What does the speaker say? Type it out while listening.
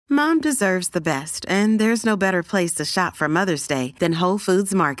Mom deserves the best, and there's no better place to shop for Mother's Day than Whole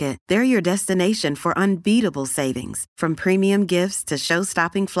Foods Market. They're your destination for unbeatable savings, from premium gifts to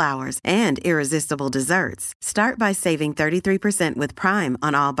show-stopping flowers and irresistible desserts. Start by saving 33% with Prime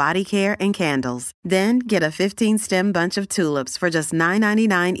on all body care and candles. Then get a 15-stem bunch of tulips for just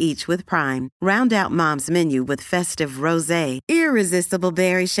 $9.99 each with Prime. Round out Mom's menu with festive rosé, irresistible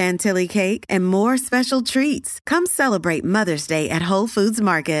berry chantilly cake, and more special treats. Come celebrate Mother's Day at Whole Foods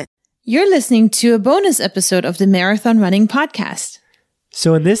Market. You're listening to a bonus episode of the Marathon Running Podcast.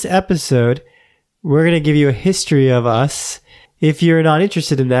 So in this episode, we're going to give you a history of us. If you're not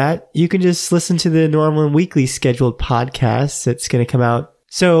interested in that, you can just listen to the normal and weekly scheduled podcast that's going to come out.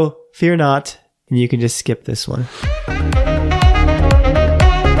 So fear not, and you can just skip this one.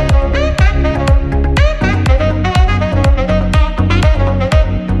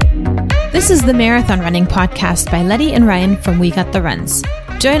 This is the Marathon Running Podcast by Letty and Ryan from We Got the Runs.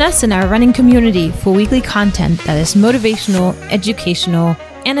 Join us in our running community for weekly content that is motivational, educational,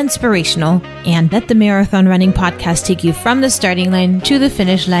 and inspirational, and let the Marathon Running Podcast take you from the starting line to the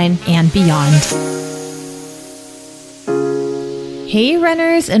finish line and beyond. Hey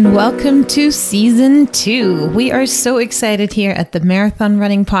runners, and welcome to Season 2. We are so excited here at the Marathon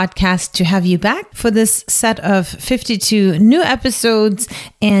Running Podcast to have you back for this set of 52 new episodes,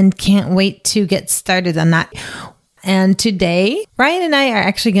 and can't wait to get started on that. And today, Ryan and I are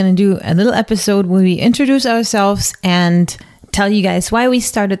actually going to do a little episode where we introduce ourselves and tell you guys why we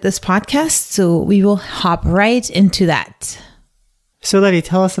started this podcast. So we will hop right into that. So Letty,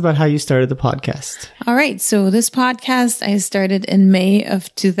 tell us about how you started the podcast. All right. So this podcast I started in May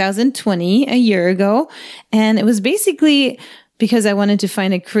of 2020, a year ago. And it was basically because I wanted to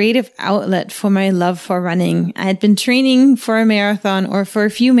find a creative outlet for my love for running. I had been training for a marathon or for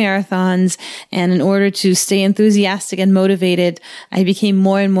a few marathons. And in order to stay enthusiastic and motivated, I became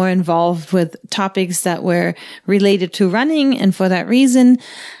more and more involved with topics that were related to running. And for that reason,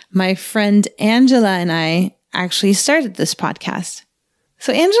 my friend Angela and I actually started this podcast.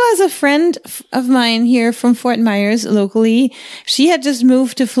 So Angela is a friend of mine here from Fort Myers locally. She had just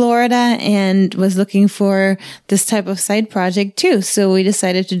moved to Florida and was looking for this type of side project too. So we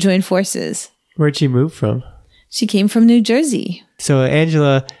decided to join forces. Where'd she move from? She came from New Jersey. So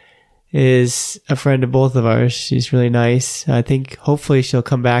Angela is a friend of both of ours. She's really nice. I think hopefully she'll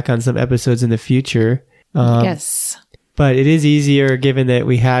come back on some episodes in the future. Yes. But it is easier given that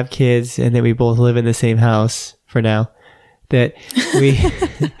we have kids and that we both live in the same house for now, that we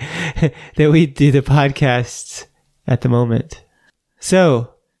that we do the podcasts at the moment.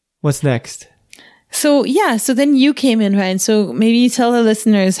 So what's next? So then you came in, Ryan. So maybe you tell the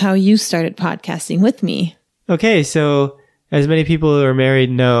listeners how you started podcasting with me. Okay, so as many people who are married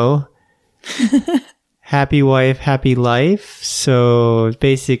know, happy wife, happy life. So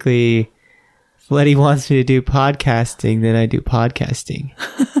basically, if Letty wants me to do podcasting, then I do podcasting.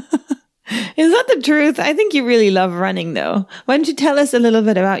 Is that the truth? I think you really love running, though. Why don't you tell us a little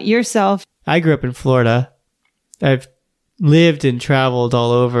bit about yourself? I grew up in Florida. I've lived and traveled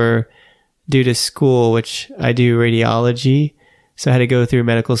all over due to school, which I do radiology. So I had to go through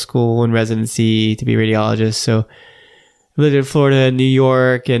medical school and residency to be a radiologist. So I lived in Florida, New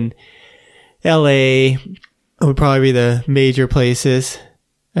York, and LA would probably be the major places.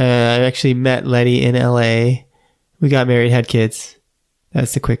 I actually met Letty in LA. We got married, had kids.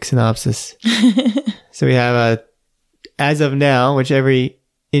 That's the quick synopsis. So we have as of now, which every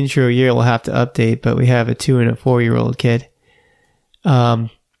intro year we'll have to update, but we have a 2 and a 4-year-old kid. I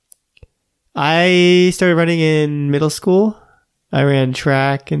started running in middle school. I ran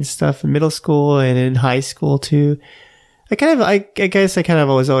track and stuff in middle school and in high school too. I guess I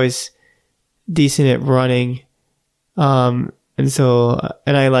was always decent at running. And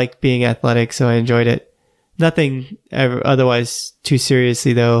I like being athletic, so I enjoyed it. Nothing ever otherwise too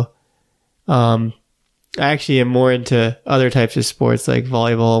seriously though. I actually am more into other types of sports like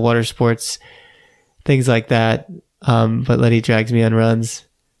volleyball, water sports, things like that. But Letty drags me on runs.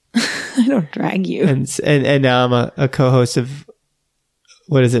 I don't drag you. And now I'm a co-host of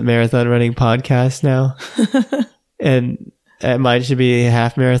Marathon Running Podcast now. And mine should be a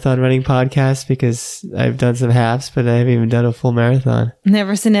half marathon running podcast because I've done some halves, but I haven't even done a full marathon.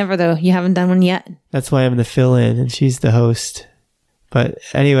 Never say never, though. You haven't done one yet. That's why I'm the fill-in and she's the host. But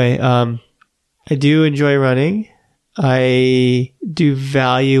anyway, I do enjoy running. I do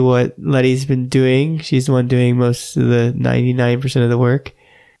value what Letty's been doing. She's the one doing most of the 99% of the work.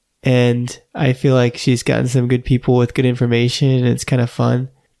 And I feel like she's gotten some good people with good information. And it's kind of fun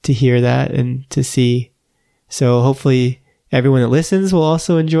to hear that and to see. So hopefully everyone that listens will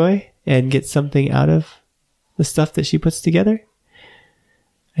also enjoy and get something out of the stuff that she puts together.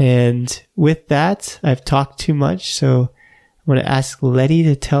 And with that, I've talked too much, so I'm going to ask Letty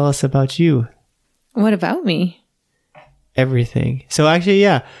to tell us about you. What about me? Everything. So actually,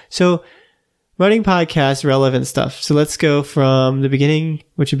 yeah. So running podcast, relevant stuff. So let's go from the beginning,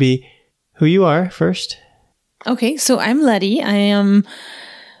 which would be who you are first. Okay, so I'm Letty. I am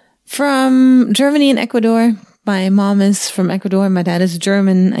from Germany and Ecuador. My mom is from Ecuador. My dad is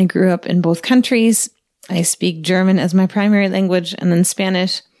German. I grew up in both countries. I speak German as my primary language and then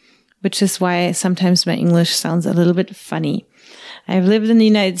Spanish, which is why sometimes my English sounds a little bit funny. I've lived in the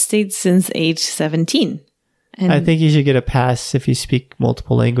United States since age 17. And I think you should get a pass if you speak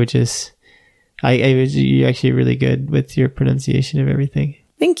multiple languages. You're actually really good with your pronunciation of everything.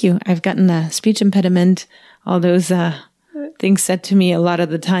 Thank you. I've gotten a speech impediment, all those things said to me a lot of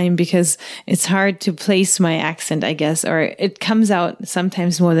the time because it's hard to place my accent, I guess, or it comes out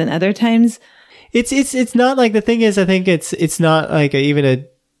sometimes more than other times. It's not like, the thing is, I think it's not like even a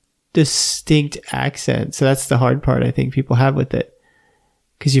distinct accent. So that's the hard part I think people have with it.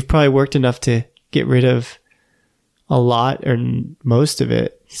 Because you've probably worked enough to get rid of a lot or most of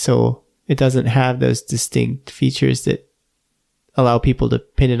it. So it doesn't have those distinct features that allow people to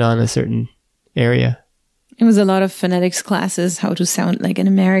pin it on a certain area. It was a lot of phonetics classes, how to sound like an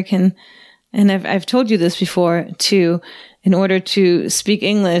American. And I've told you this before too. In order to speak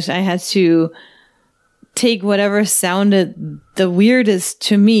English, I had to take whatever sounded the weirdest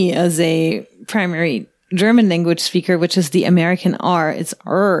to me as a primary German language speaker, which is the American R. It's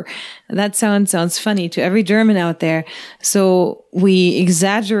R. That sounds funny to every German out there. So we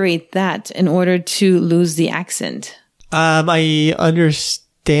exaggerate that in order to lose the accent. I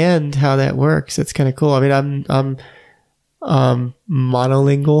understand how that works. It's kind of cool. I mean, I'm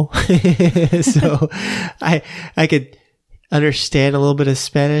monolingual, so I could understand a little bit of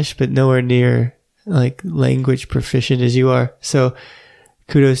Spanish, but nowhere near like language proficient as you are. So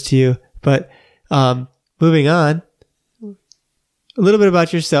kudos to you. But moving on, a little bit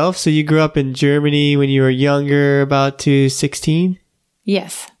about yourself. So you grew up in Germany when you were younger, about to 16?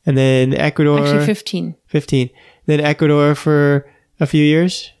 Yes. And then Ecuador. Actually 15. 15. Then Ecuador for a few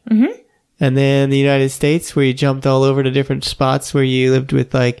years. Mm-hmm. And then the United States, where you jumped all over to different spots where you lived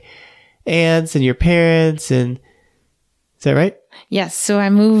with like aunts and your parents. And is that right? Yes. So I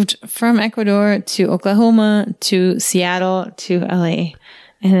moved from Ecuador to Oklahoma, to Seattle, to LA.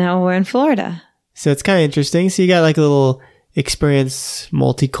 And now we're in Florida. So it's kind of interesting. So you got like a little experience,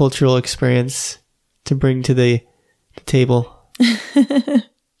 multicultural experience to bring to the table.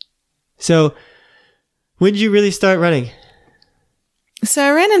 So when did you really start running? So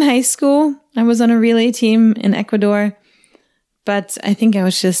I ran in high school. I was on a relay team in Ecuador, but I think I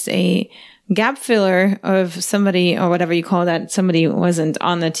was just a gap filler of somebody, or whatever you call that. Somebody wasn't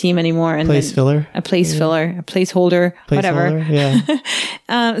on the team anymore. And Place filler? A place filler, a placeholder, whatever. Yeah.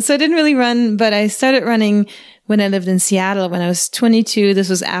 So I didn't really run, but I started running when I lived in Seattle when I was 22. This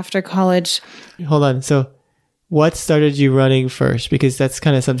was after college. Hold on. So what started you running first? Because that's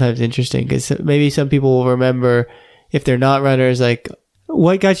kind of sometimes interesting, because maybe some people will remember, if they're not runners, like,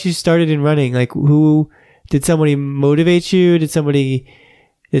 what got you started in running? Like, did somebody motivate you? Did something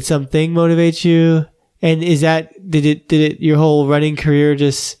motivate you? And did it your whole running career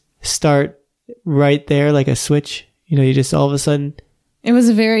just start right there, like a switch? You know, you just all of a sudden. It was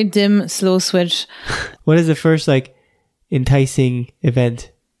a very dim, slow switch. What is the first like enticing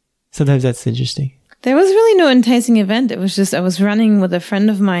event? Sometimes that's interesting. There was really no enticing event. It was just, I was running with a friend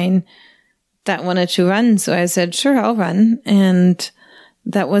of mine that wanted to run. So I said, sure, I'll run. And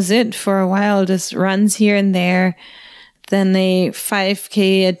that was it for a while, just runs here and there. Then a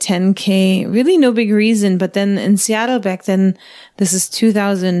 5K, a 10K, really no big reason. But then in Seattle back then, this is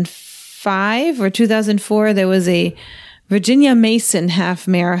 2005 or 2004, there was a Virginia Mason half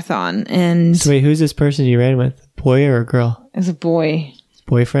marathon. And so wait, who's this person you ran with? Boy or a girl? It was a boy.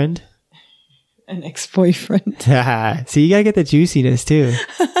 Boyfriend? An ex-boyfriend. See, you gotta get the juiciness too.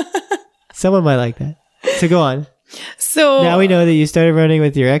 Someone might like that. So go on. So now we know that you started running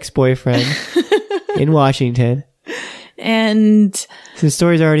with your ex-boyfriend in Washington. And so the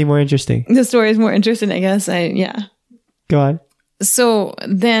story's already more interesting. The story is more interesting, I guess. Yeah. Go on. So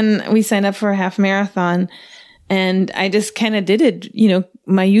then we signed up for a half marathon, and I just kind of did it,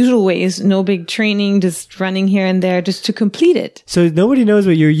 my usual ways, no big training, just running here and there just to complete it. So nobody knows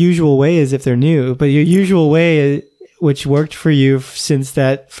what your usual way is if they're new, but your usual way, which worked for you since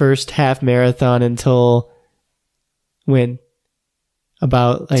that first half marathon until when?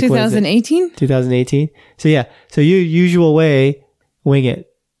 About like 2018? 2018. So yeah. So your usual way, wing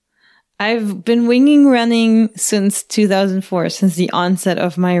it. I've been winging running since 2004, since the onset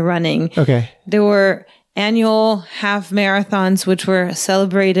of my running. Okay. There were annual half marathons, which were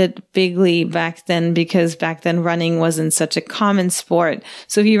celebrated bigly back then because back then running wasn't such a common sport.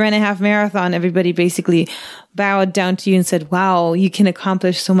 So if you ran a half marathon, everybody basically bowed down to you and said, wow, you can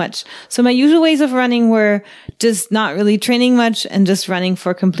accomplish so much. So my usual ways of running were just not really training much and just running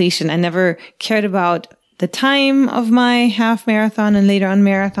for completion. I never cared about the time of my half marathon and later on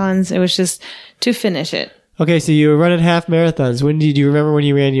marathons. It was just to finish it. Okay, so you were running half marathons. When did you remember when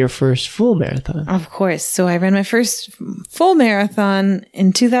you ran your first full marathon? Of course. So I ran my first full marathon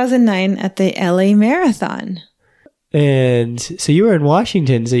in 2009 at the LA Marathon. And so you were in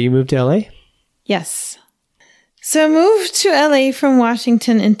Washington, so you moved to LA? Yes. So I moved to LA from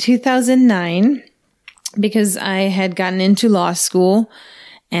Washington in 2009 because I had gotten into law school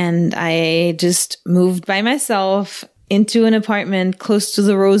and I just moved by myself into an apartment close to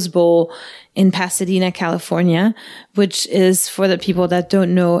the Rose Bowl in Pasadena, California, which is, for the people that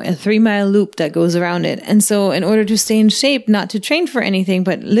don't know, a 3-mile loop that goes around it. And so in order to stay in shape, not to train for anything,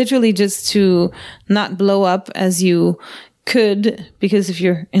 but literally just to not blow up as you could, because if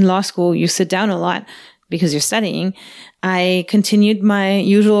you're in law school, you sit down a lot because you're studying, I continued my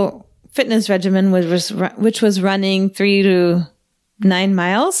usual fitness regimen, which was running 3 to 9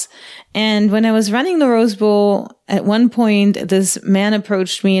 miles. And when I was running the Rose Bowl, at one point, this man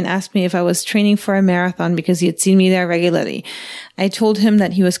approached me and asked me if I was training for a marathon because he had seen me there regularly. I told him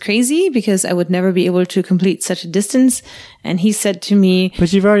that he was crazy because I would never be able to complete such a distance. And he said to me,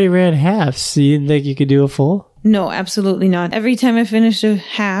 "But you've already ran halves, so you didn't think you could do a full?" No, absolutely not. Every time I finished a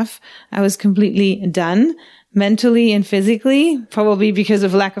half, I was completely done. Mentally and physically, probably because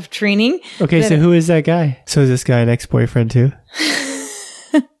of lack of training. Okay, so who is that guy? So is this guy an ex-boyfriend too?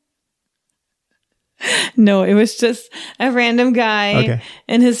 No, it was just a random guy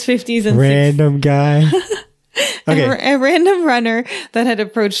in his 50s and 60s. Random guy. Okay. A random runner that had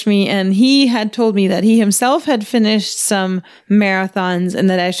approached me, and he had told me that he himself had finished some marathons and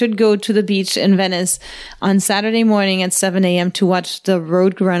that I should go to the beach in Venice on Saturday morning at 7 a.m. to watch the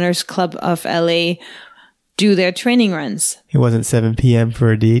Road Runners Club of LA do their training runs. It wasn't 7 p.m.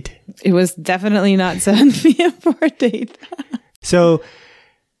 for a date. It was definitely not 7 p.m. for a date. So,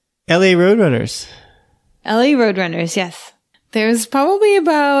 LA Roadrunners. LA Roadrunners, yes. There's probably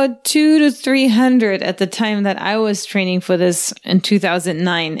about 200 to 300 at the time that I was training for this in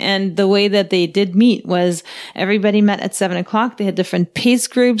 2009. And the way that they did meet was everybody met at 7 o'clock. They had different pace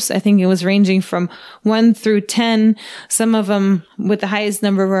groups. I think it was ranging from 1 through 10. Some of them with the highest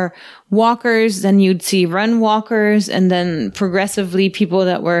number were walkers. Then you'd see run walkers, and then progressively people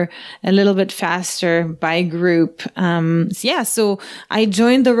that were a little bit faster by group. So I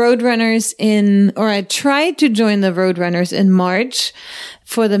joined the Roadrunners I tried to join the Roadrunners in March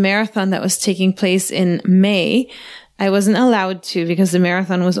for the marathon that was taking place in May. I wasn't allowed to because the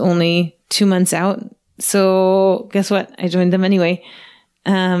marathon was only 2 months out. So guess what? I joined them anyway.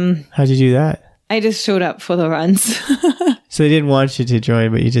 How'd you do that? I just showed up for the runs. So they didn't want you to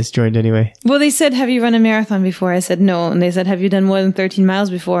join, but you just joined anyway. Well, they said, have you run a marathon before? I said, no. And they said, have you done more than 13 miles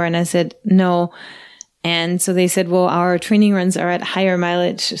before? And I said, no. And so they said, well, our training runs are at higher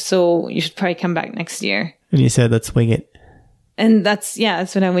mileage, so you should probably come back next year. And you said, let's wing it. And that's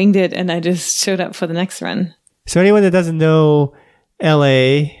when I winged it, and I just showed up for the next run. So anyone that doesn't know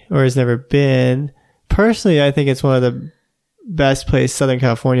LA or has never been, personally, I think it's one of the best places, Southern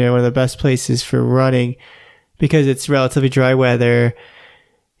California, one of the best places for running because it's relatively dry weather.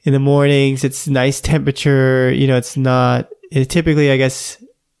 In the mornings, it's nice temperature. Typically, I guess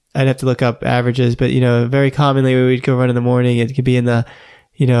I'd have to look up averages, but, very commonly we would go run in the morning. It could be in the,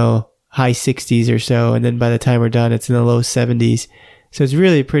 high 60s or so. And then by the time we're done, it's in the low 70s. So it's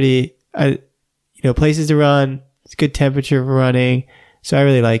really pretty, places to run. It's good temperature for running. So I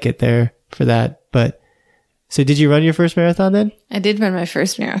really like it there for that. So did you run your first marathon then? I did run my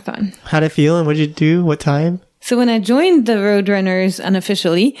first marathon. How'd it feel and what did you do? What time? So when I joined the Roadrunners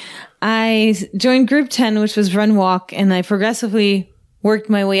unofficially, I joined Group 10, which was Run Walk, and I progressively worked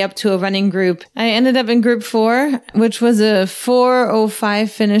my way up to a running group. I ended up in Group 4, which was a 4:05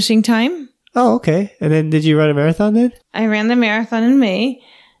 finishing time. Oh, okay. And then did you run a marathon then? I ran the marathon in May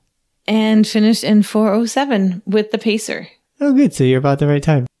and finished in 4:07 with the pacer. Oh, good. So you're about the right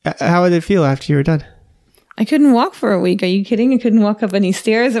time. How did it feel after you were done? I couldn't walk for a week. Are you kidding? I couldn't walk up any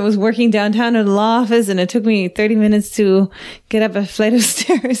stairs. I was working downtown at the law office, and it took me 30 minutes to get up a flight of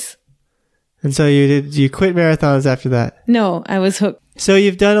stairs. And so you quit marathons after that? No, I was hooked. So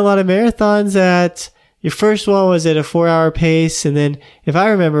you've done a lot of marathons your first one was at a 4-hour pace. And then if I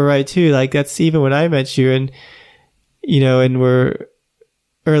remember right too, like that's even when I met you and we're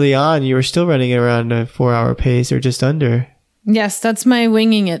early on, you were still running around a 4-hour pace or just under. Yes, that's my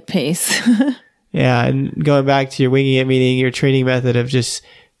winging it pace. Yeah, and going back to your winging it, meaning your training method of just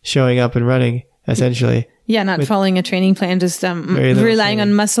showing up and running, essentially. Yeah, not following a training plan, just relying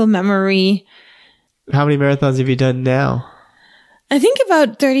on muscle memory. How many marathons have you done now? I think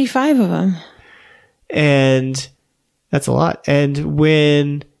about 35 of them. And that's a lot. And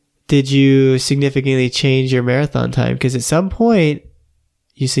when did you significantly change your marathon time? Because at some point,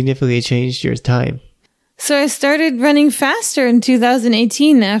 you significantly changed your time. So I started running faster in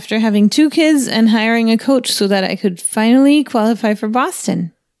 2018 after having 2 kids and hiring a coach so that I could finally qualify for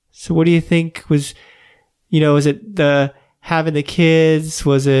Boston. So what do you think was, was it the having the kids?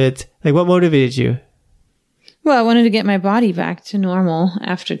 Was it like what motivated you? Well, I wanted to get my body back to normal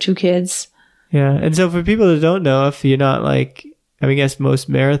after 2 kids. Yeah. And so for people that don't know, if you're not like, I guess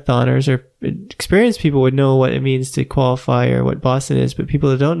most marathoners or experienced people would know what it means to qualify or what Boston is, but people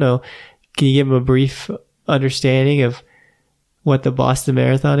that don't know, can you give them a brief understanding of what the Boston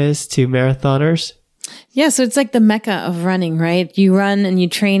Marathon is to marathoners? Yeah, so it's like the mecca of running, right? You run and you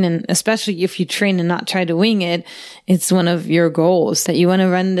train, and especially if you train and not try to wing it, it's one of your goals that you want to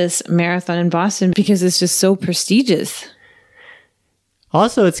run this marathon in Boston because it's just so prestigious.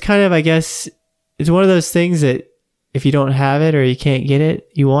 Also, it's kind of, I guess, it's one of those things that if you don't have it or you can't get it,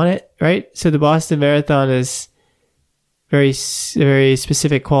 you want it, right? So the Boston Marathon is very, very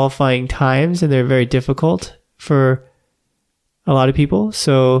specific qualifying times, and they're very difficult for a lot of people.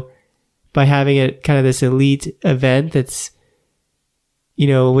 So by having it kind of this elite event that's,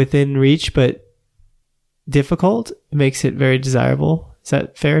 within reach, but difficult, it makes it very desirable. Is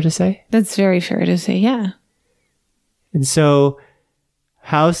that fair to say? That's very fair to say, yeah. And so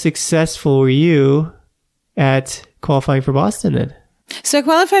how successful were you at qualifying for Boston then? So I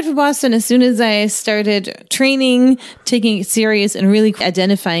qualified for Boston as soon as I started training, taking it serious, and really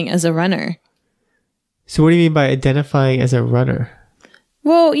identifying as a runner. So what do you mean by identifying as a runner?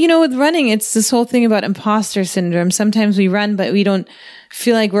 Well, with running, it's this whole thing about imposter syndrome. Sometimes we run, but we don't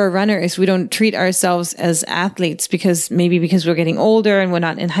feel like we're runners. We don't treat ourselves as athletes because we're getting older and we're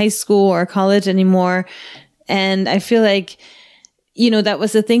not in high school or college anymore. And I feel like, that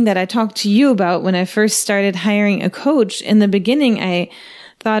was the thing that I talked to you about when I first started hiring a coach. In the beginning, I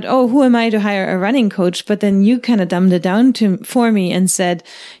thought, oh, who am I to hire a running coach? But then you kind of dumbed it down for me and said,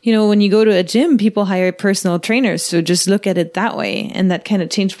 when you go to a gym, people hire personal trainers. So just look at it that way. And that kind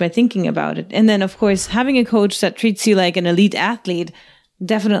of changed my thinking about it. And then, of course, having a coach that treats you like an elite athlete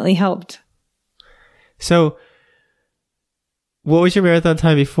definitely helped. So what was your marathon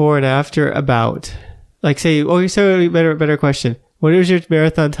time before and after about? Like say, better question. What is your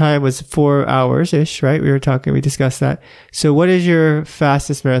marathon time? Was 4 hours-ish, right? We discussed that. So what is your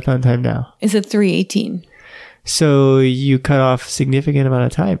fastest marathon time now? It's at 3:18. So you cut off a significant amount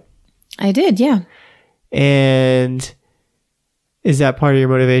of time. I did, yeah. And is that part of your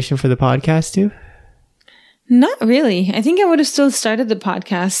motivation for the podcast too? Not really. I think I would have still started the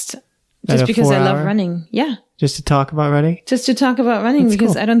podcast just because I love running. Yeah. Just to talk about running? Just to talk about running. That's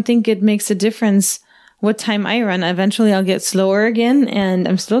because cool. I don't think it makes a difference what time I run. Eventually I'll get slower again and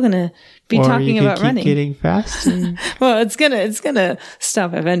I'm still going to be talking about running. Getting faster. Well, it's going to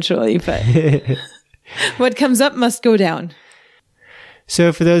stop eventually, but what comes up must go down.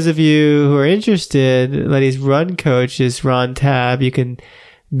 So for those of you who are interested, Letty's run coach is Ron Tabb. You can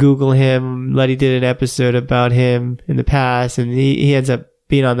Google him. Letty did an episode about him in the past, and he ends up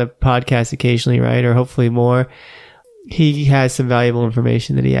being on the podcast occasionally, right? Or hopefully more. He has some valuable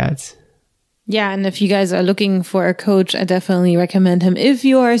information that he adds. Yeah, and if you guys are looking for a coach, I definitely recommend him. If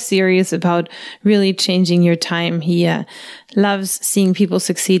you are serious about really changing your time, he loves seeing people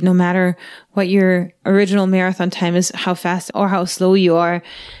succeed no matter what your original marathon time is, how fast or how slow you are.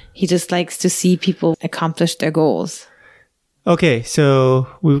 He just likes to see people accomplish their goals. Okay, so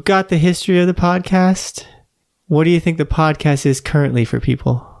we've got the history of the podcast. What do you think the podcast is currently for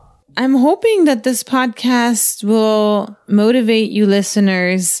people? I'm hoping that this podcast will motivate you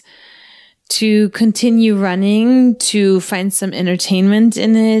listeners to continue running, to find some entertainment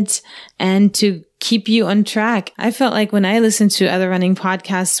in it, and to keep you on track. I felt like when I listened to other running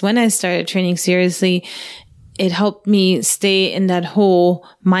podcasts, when I started training seriously, it helped me stay in that whole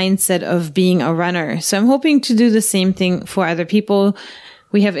mindset of being a runner. So I'm hoping to do the same thing for other people.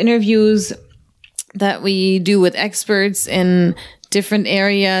 We have interviews that we do with experts in different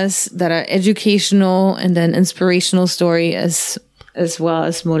areas that are educational, and then inspirational story as well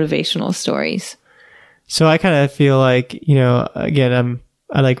as motivational stories. So I kind of feel like, again,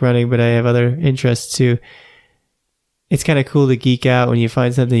 I like running, but I have other interests too. It's kind of cool to geek out when you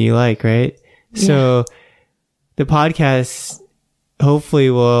find something you like, right? Yeah. So the podcast hopefully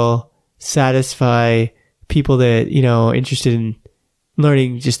will satisfy people that, interested in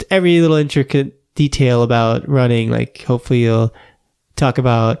learning just every little intricate detail about running. Like hopefully you'll talk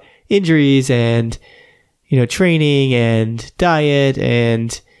about injuries and, training and diet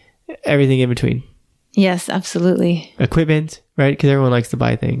and everything in between. Yes, absolutely. Equipment, right? Because everyone likes to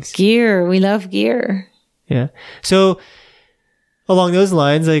buy things. Gear. We love gear. Yeah. So along those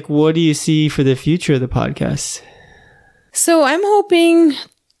lines, like, what do you see for the future of the podcast? So I'm hoping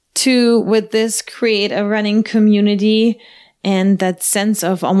to, with this, create a running community and that sense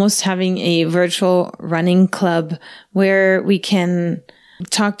of almost having a virtual running club where we can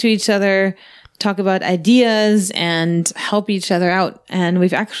talk to each other, talk about ideas and help each other out. And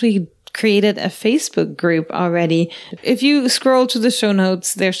we've actually created a Facebook group already. If you scroll to the show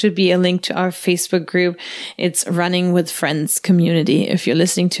notes, there should be a link to our Facebook group. It's Running with Friends Community if you're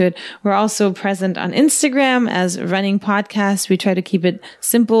listening to it. We're also present on Instagram as Running Podcast. We try to keep it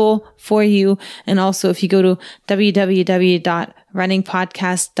simple for you. And also if you go to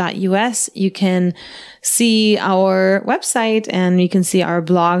www.runningpodcast.us, you can see our website and you can see our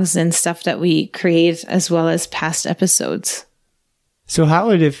blogs and stuff that we create as well as past episodes. So how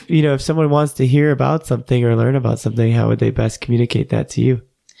would, if someone wants to hear about something or learn about something, how would they best communicate that to you?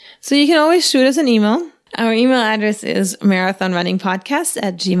 So you can always shoot us an email. Our email address is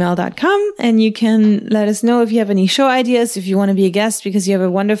marathonrunningpodcast@gmail.com. And you can let us know if you have any show ideas, if you want to be a guest because you have a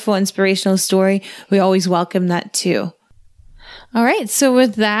wonderful, inspirational story. We always welcome that too. All right. So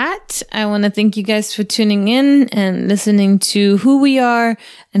with that, I want to thank you guys for tuning in and listening to who we are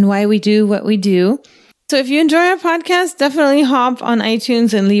and why we do what we do. So if you enjoy our podcast, definitely hop on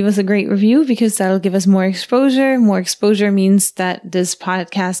iTunes and leave us a great review because that'll give us more exposure. More exposure means that this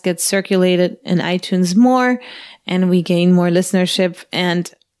podcast gets circulated in iTunes more and we gain more listenership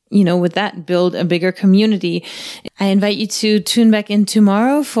and, with that, build a bigger community. I invite you to tune back in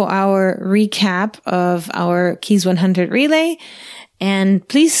tomorrow for our recap of our Keys 100 relay. And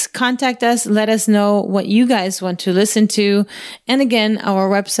please contact us. Let us know what you guys want to listen to. And again, our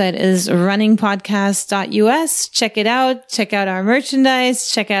website is runningpodcast.us. Check it out. Check out our merchandise.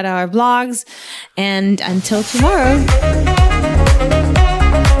 Check out our blogs. And until tomorrow.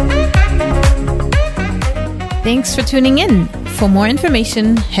 Thanks for tuning in. For more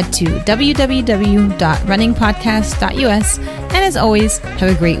information, head to www.runningpodcast.us. And as always,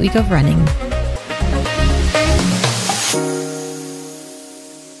 have a great week of running.